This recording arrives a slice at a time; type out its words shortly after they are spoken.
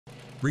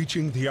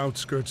Reaching the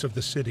outskirts of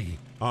the city,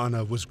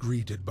 Anna was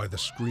greeted by the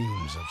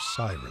screams of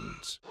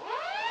sirens.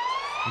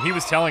 And he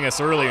was telling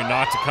us earlier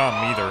not to come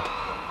either.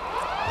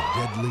 The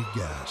deadly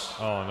gas.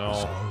 Oh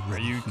no. Are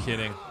you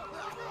kidding?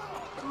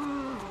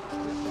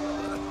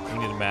 We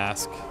need a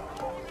mask.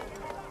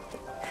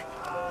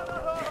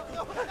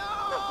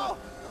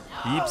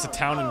 Ypres, a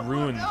town in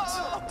ruins,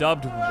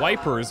 dubbed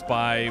Wipers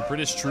by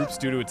British troops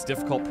due to its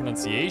difficult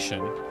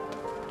pronunciation.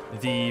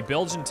 The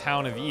Belgian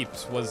town of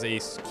Ypres was a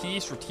key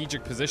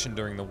strategic position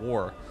during the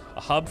war. A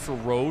hub for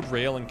road,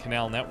 rail, and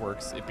canal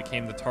networks, it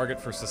became the target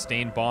for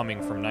sustained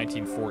bombing from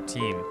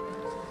 1914.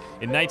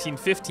 In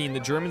 1915, the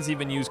Germans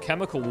even used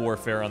chemical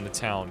warfare on the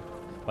town.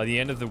 By the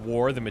end of the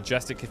war, the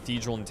majestic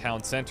cathedral and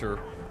town center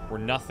were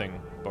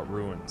nothing but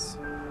ruins.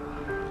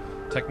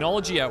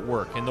 Technology at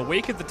work. In the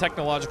wake of the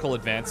technological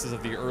advances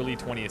of the early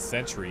 20th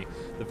century,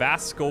 the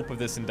vast scope of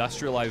this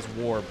industrialized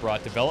war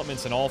brought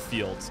developments in all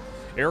fields: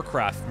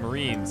 aircraft,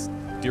 marines,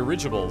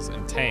 dirigibles,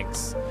 and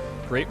tanks.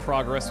 Great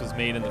progress was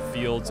made in the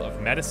fields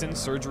of medicine,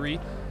 surgery,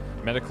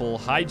 medical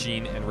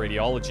hygiene, and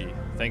radiology,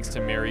 thanks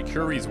to Marie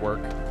Curie's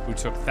work, who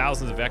took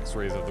thousands of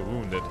x-rays of the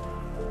wounded.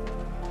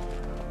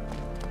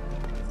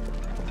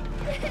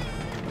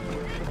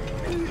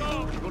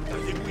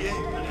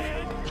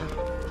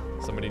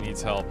 Somebody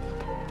needs help.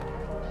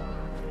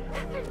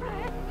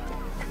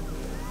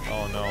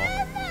 Oh no.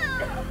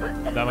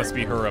 That must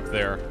be her up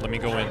there. Let me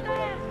go in.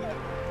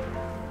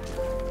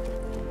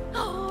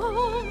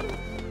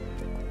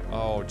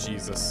 Oh,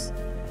 Jesus.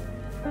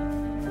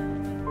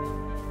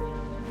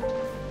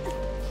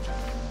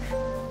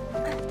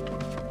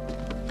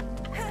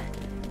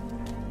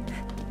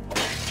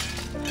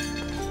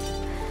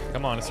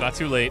 Come on, it's not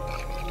too late.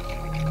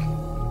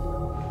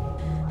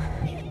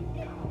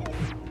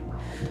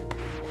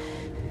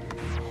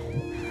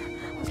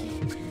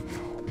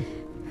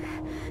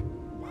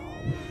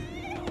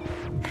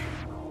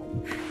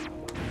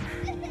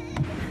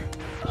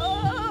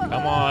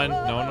 Come on.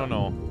 No, no,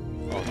 no.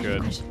 Oh,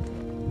 good.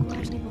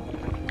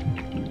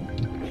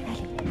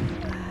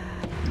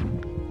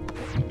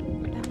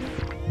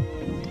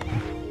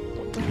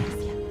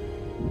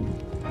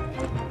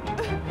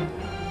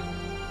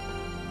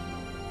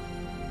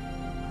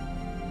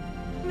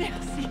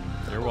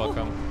 You're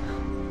welcome.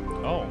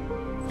 Oh.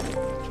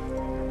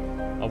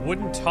 A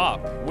wooden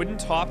top. Wooden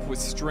top with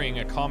string,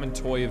 a common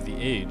toy of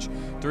the age.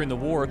 During the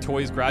war,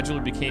 toys gradually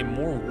became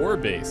more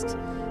war-based.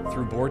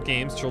 Through board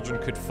games,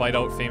 children could fight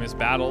out famous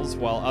battles,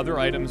 while other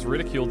items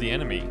ridiculed the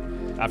enemy.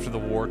 After the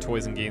war,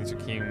 toys and games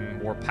became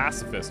more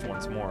pacifist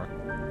once more.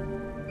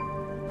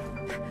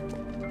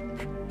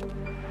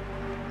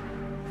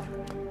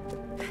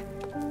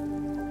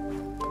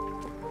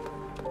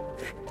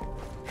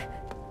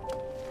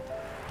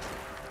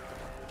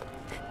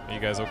 Are you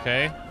guys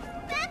okay?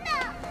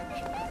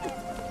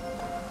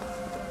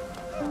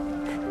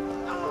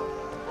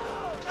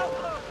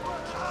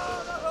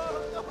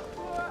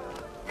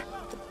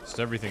 Just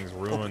everything's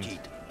ruined.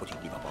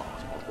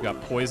 We got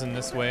poison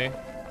this way.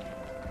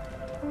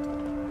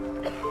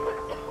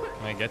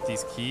 Can I get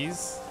these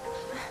keys?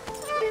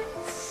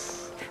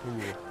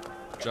 Ooh,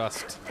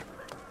 just.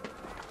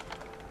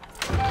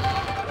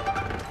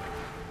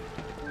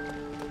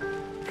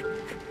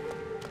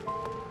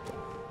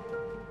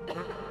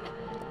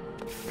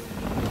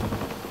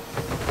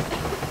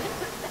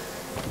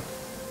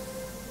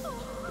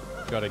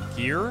 Got a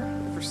gear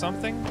for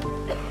something?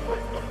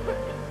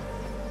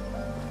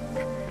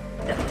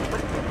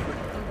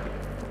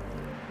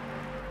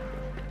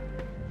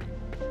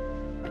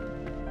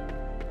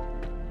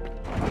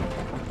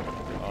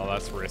 Oh,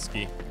 that's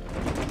risky.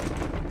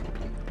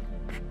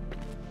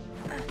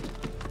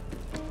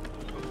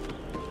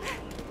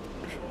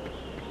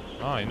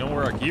 Oh, I know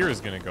where our gear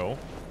is gonna go.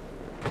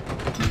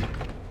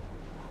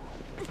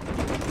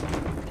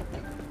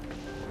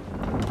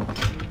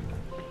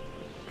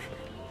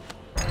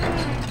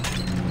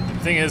 The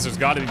thing is, there's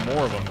got to be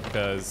more of them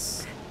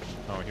because...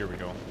 Oh, here we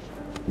go.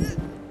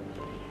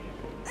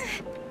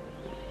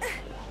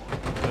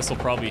 This will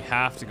probably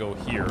have to go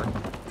here. Nope.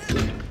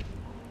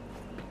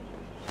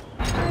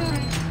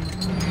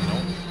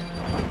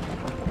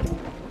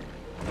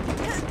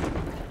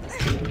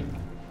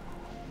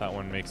 That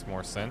one makes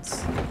more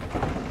sense.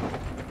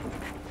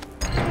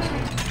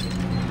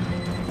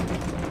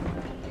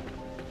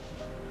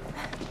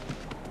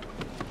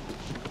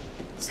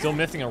 Still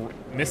missing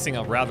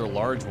a rather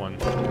large one.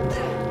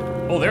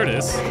 Oh, there it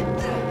is.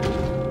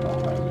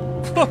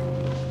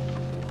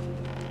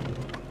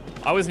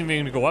 I wasn't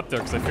even gonna go up there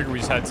because I figured we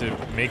just had to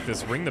make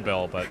this ring the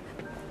bell, but...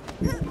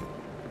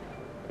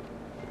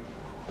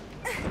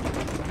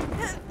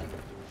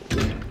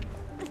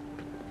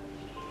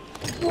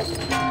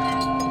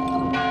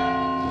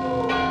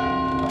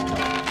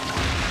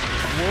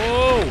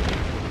 Whoa!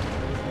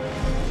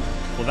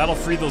 Well, that'll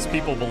free those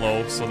people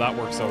below, so that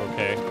works out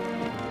okay.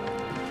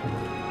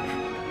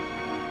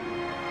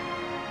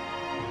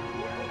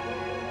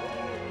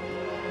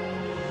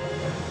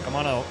 Come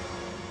on out.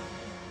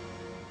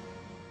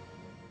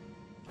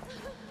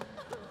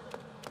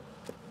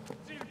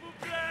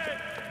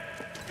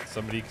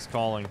 Somebody's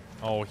calling.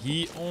 Oh,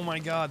 oh my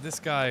god, this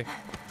guy.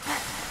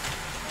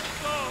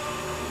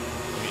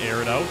 Let me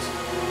air it out.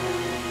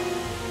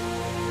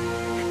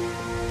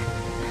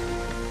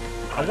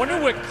 I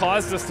wonder what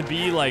caused us to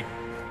be like,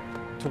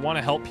 to want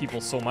to help people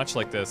so much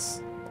like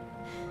this.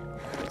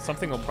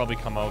 Something will probably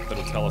come out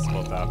that'll tell us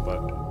about that,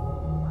 but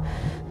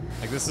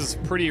like this is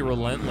pretty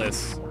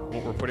relentless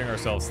what we're putting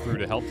ourselves through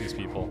to help these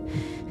people.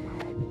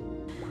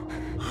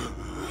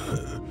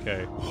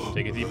 Okay,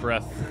 take a deep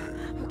breath.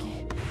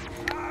 Okay.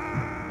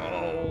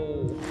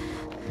 Oh.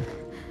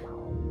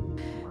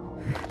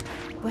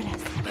 Voilà.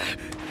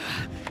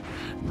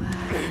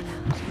 Voilà.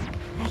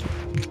 Allez.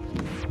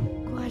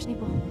 Courage,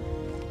 Nebo.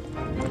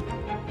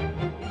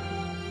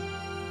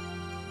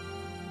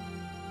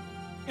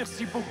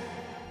 Merci beaucoup.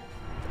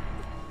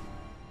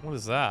 What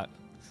is that?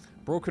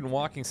 Broken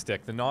walking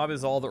stick. The knob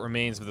is all that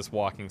remains of this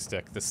walking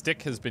stick. The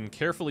stick has been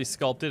carefully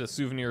sculpted, a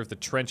souvenir of the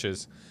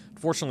trenches.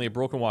 Unfortunately, a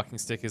broken walking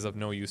stick is of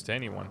no use to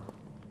anyone.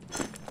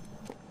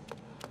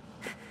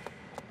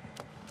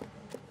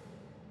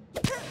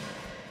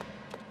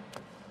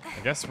 I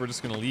guess we're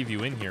just gonna leave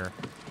you in here.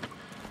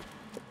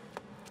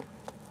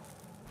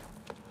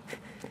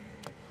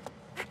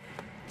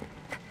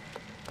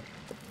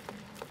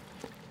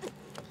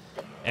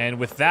 And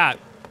with that,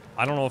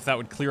 I don't know if that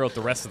would clear out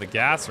the rest of the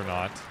gas or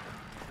not.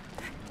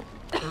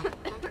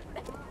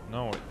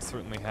 No, it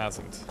certainly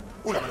hasn't.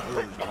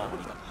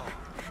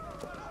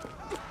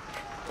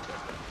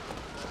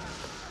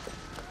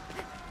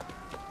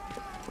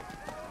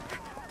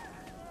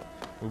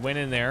 We went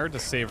in there to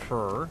save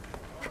her.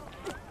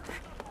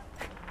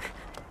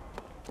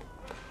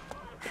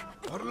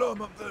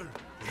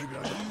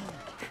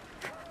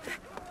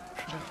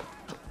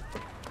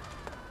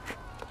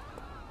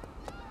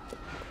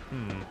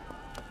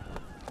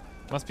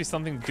 Must be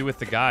something to do with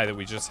the guy that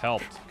we just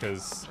helped,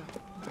 because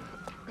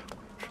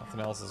nothing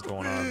else is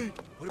going on.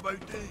 What about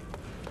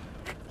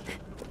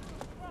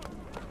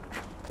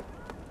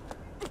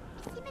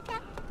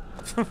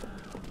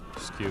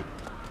Just cute.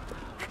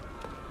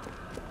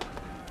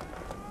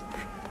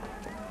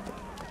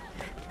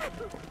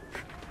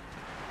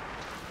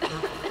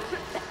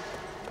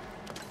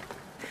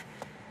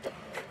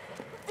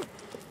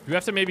 Do we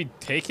have to maybe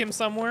take him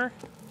somewhere?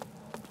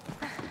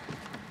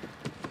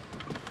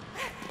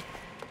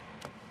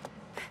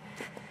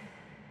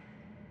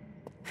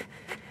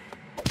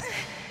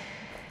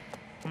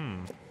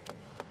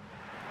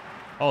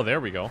 Oh,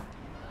 there we go.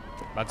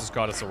 That just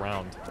got us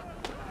around.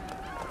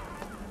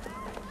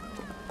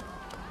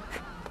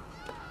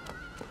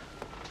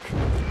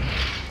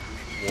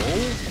 Whoa,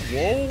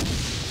 whoa.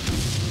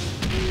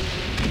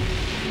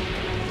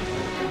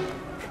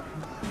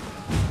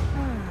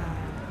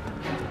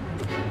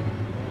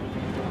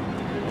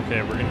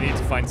 Okay, we're gonna need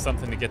to find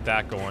something to get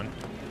that going.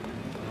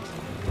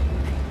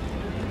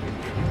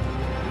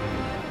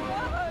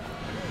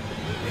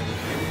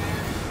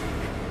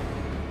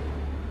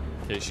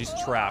 Okay, she's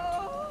trapped.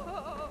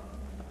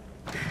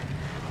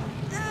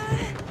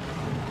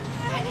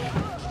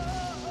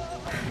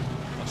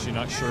 Actually,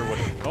 not sure what.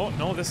 Oh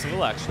no, this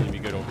will actually be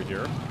good over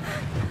here.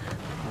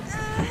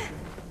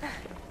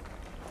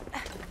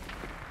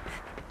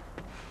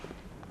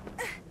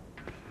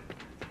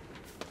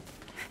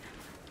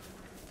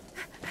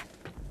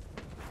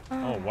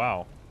 Oh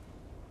wow.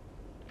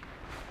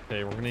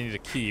 Okay, we're gonna need a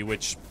key,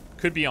 which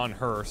could be on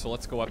her. So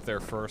let's go up there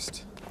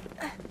first.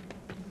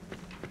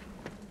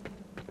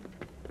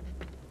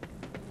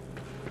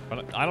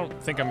 But I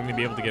don't think I'm gonna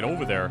be able to get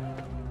over there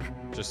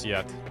just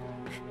yet.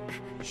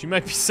 She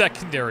might be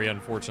secondary,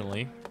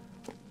 unfortunately.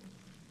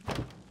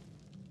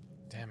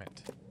 Damn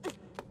it.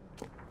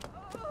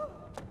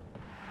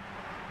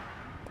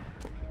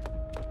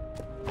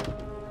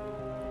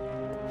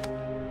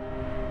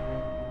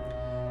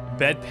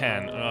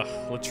 Bedpan. Ugh.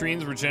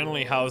 Latrines were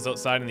generally housed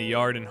outside in the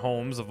yard in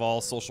homes of all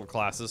social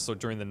classes, so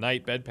during the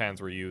night, bedpans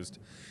were used.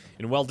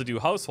 In well-to-do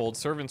households,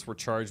 servants were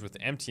charged with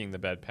emptying the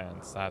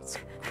bedpans. That's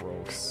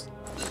gross.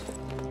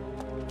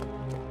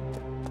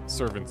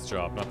 Servant's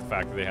job, not the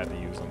fact that they had to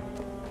use them.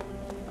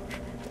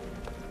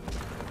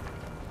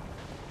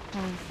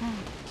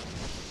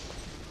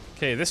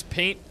 Okay, this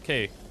paint.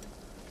 Okay,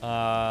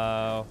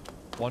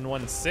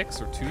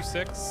 116 or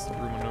 26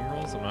 Roman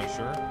numerals. I'm not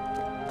sure.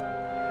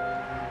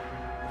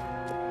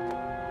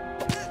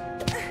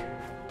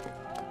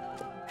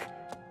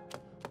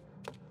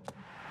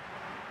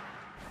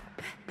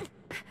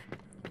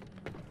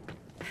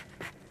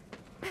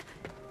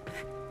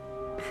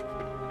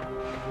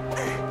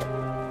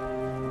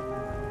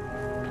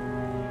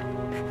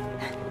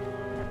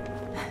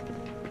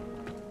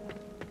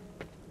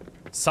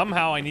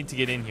 Somehow I need to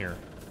get in here.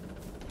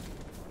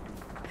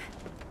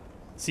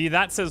 See,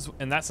 that says,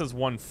 and that says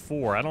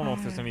 1-4. I don't know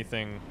if there's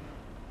anything.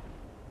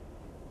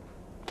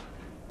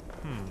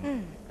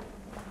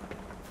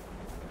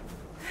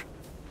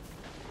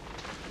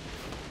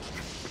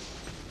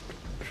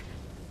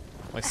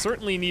 I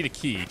certainly need a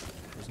key.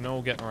 There's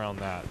no getting around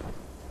that.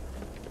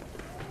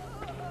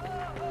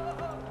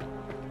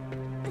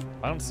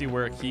 I don't see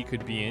where a key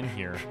could be in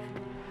here.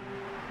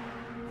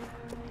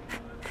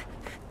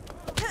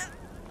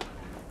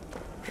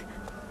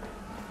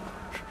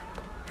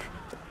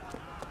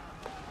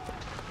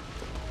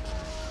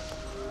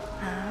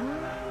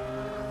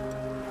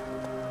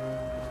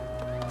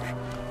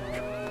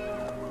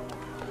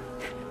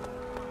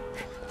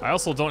 I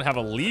also don't have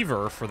a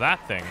lever for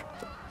that thing.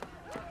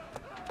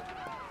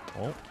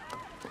 Oh.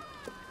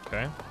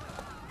 Okay.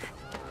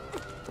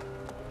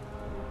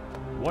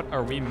 What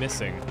are we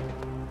missing?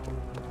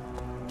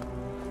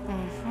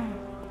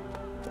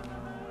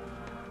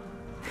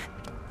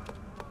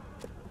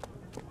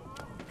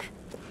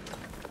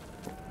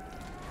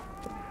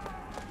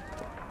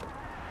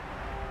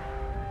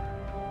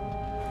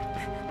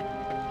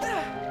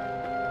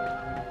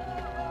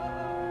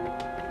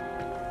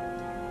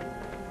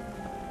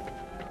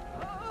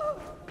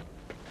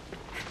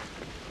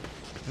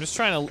 I'm just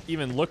trying to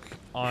even look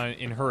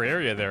in her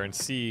area there and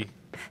see.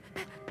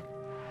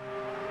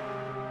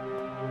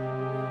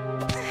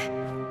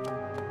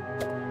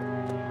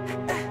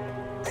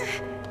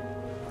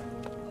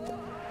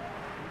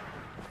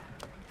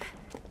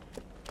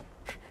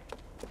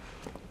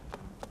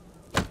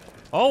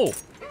 Oh,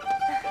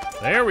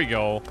 there we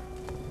go.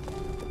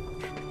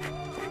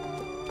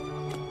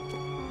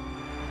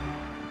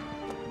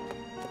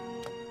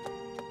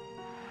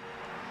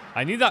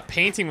 I knew that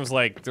painting was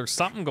like, there's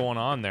something going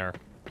on there.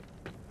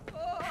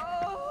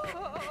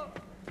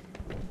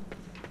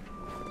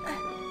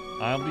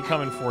 I'll be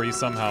coming for you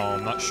somehow.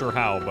 I'm not sure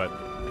how, but...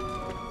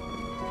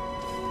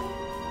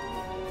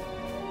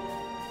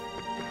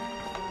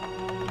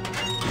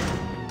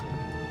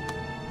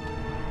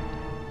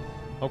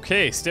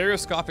 Okay,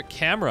 stereoscopic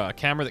camera. A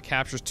camera that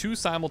captures two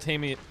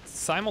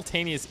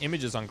simultaneous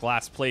images on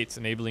glass plates,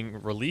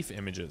 enabling relief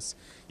images.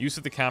 Use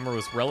of the camera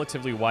was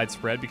relatively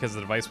widespread because the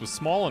device was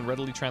small and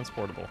readily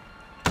transportable.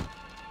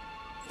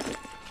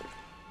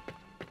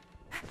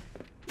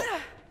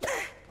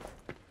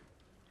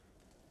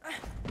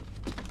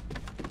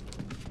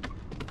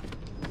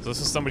 So this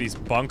is somebody's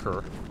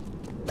bunker.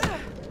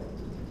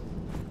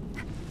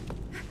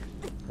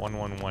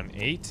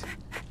 1118.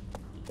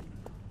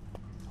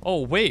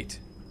 Oh,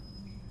 wait.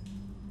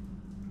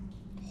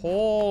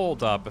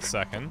 Hold up a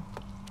second.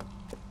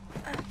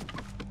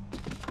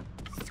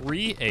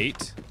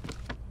 38.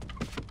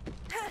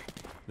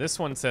 This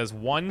one says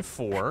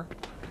 14.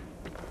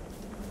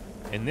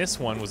 And this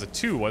one was a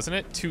 2, wasn't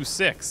it?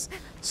 26.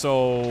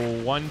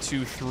 So 1,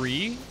 2,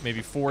 3,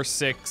 maybe 4,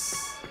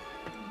 6.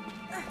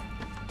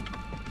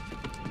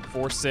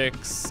 4,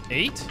 6,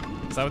 8?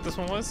 Is that what this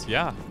one was?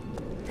 Yeah.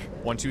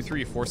 1, 2,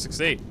 3, 4, 6,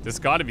 8. This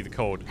gotta be the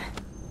code.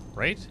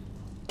 Right?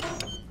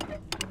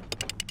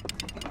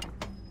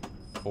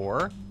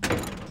 4.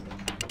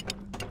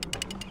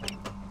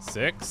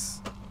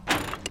 6.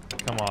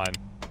 Come on.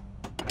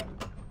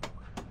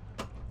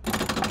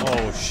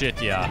 Oh,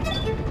 shit, yeah.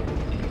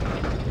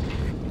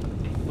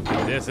 Look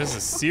at this. This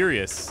is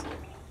serious.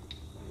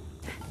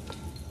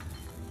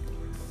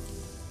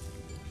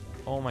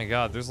 Oh my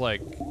god, there's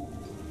like...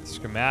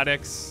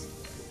 schematics.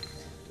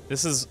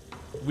 This is...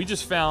 we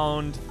just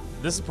found...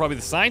 this is probably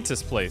the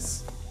scientist's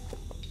place.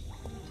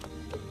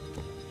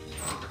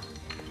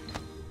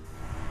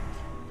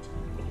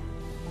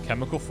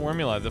 Chemical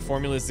formula. The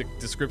formula is the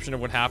description of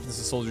what happens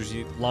to soldiers'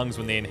 lungs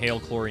when they inhale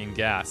chlorine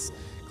gas.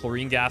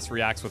 Chlorine gas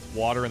reacts with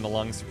water in the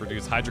lungs to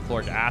produce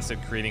hydrochloric acid,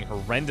 creating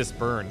horrendous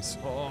burns.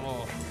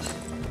 Oh.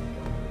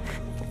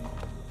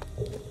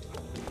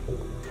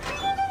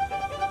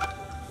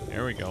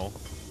 There we go.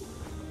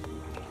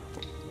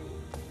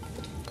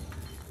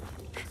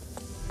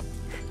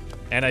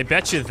 And I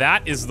bet you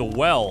that is the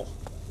well.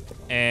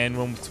 And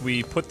when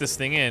we put this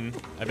thing in,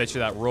 I bet you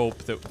that rope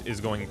that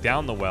is going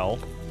down the well,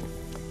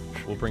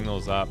 we'll bring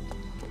those up.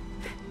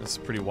 This is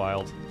pretty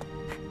wild.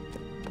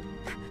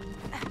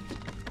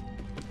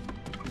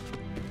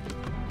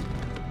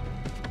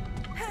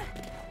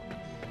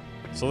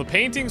 So the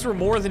paintings were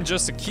more than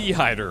just a key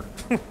hider.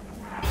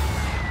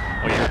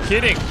 Oh, you're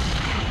kidding.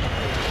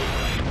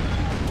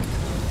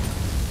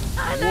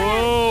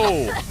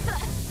 Whoa!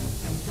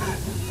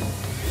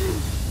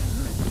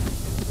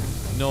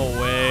 No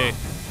way.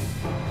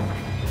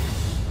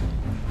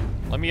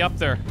 Let me up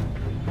there.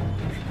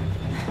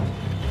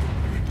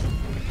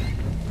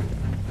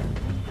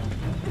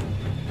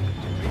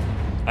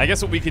 I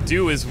guess what we could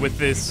do is with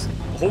this,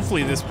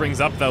 hopefully this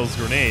brings up those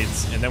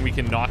grenades, and then we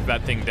can knock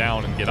that thing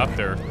down and get up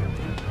there.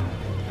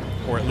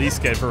 Or at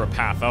least get her a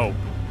path out.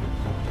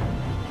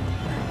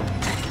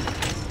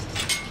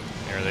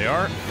 There they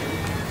are.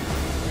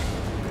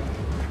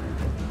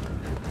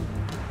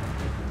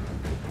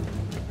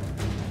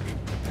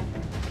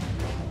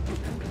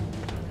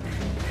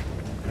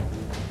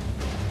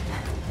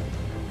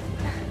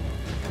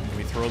 Can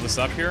we throw this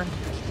up here?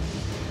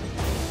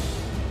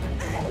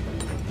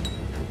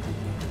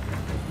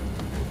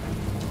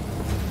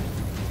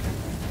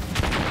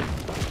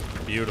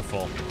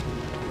 Beautiful.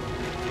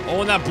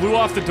 Oh, and that blew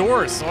off the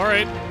doors. All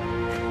right.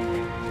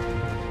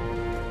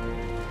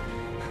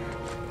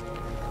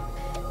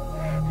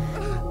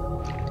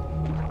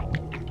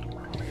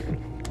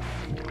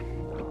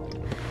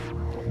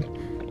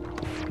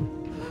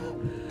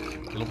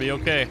 It'll be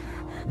okay.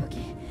 Ok.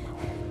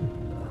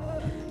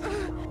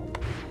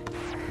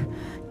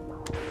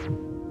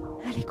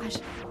 Allez, courage.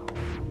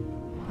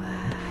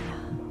 Voilà.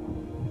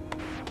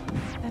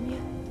 Pas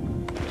mieux?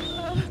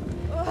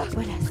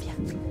 Voilà, c'est bien.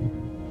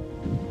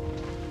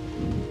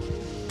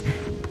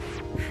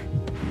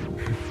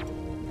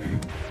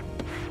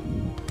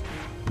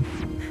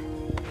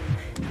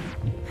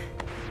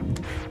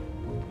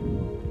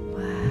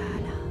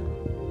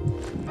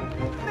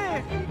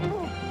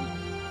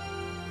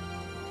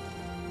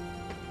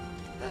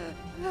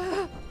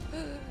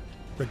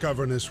 The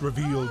governess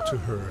revealed to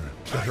her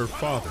that her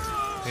father,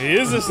 He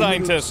is a an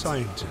eminent scientist.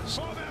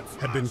 scientist,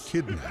 had been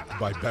kidnapped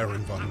by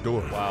Baron von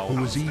Dorn, Wow. who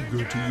was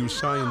eager to use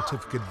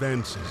scientific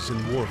advances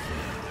in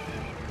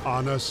warfare.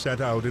 Anna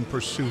set out in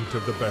pursuit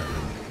of the Baron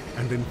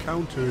and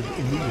encountered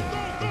Emil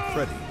and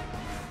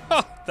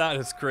Freddy. That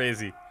is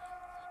crazy.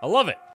 I love it.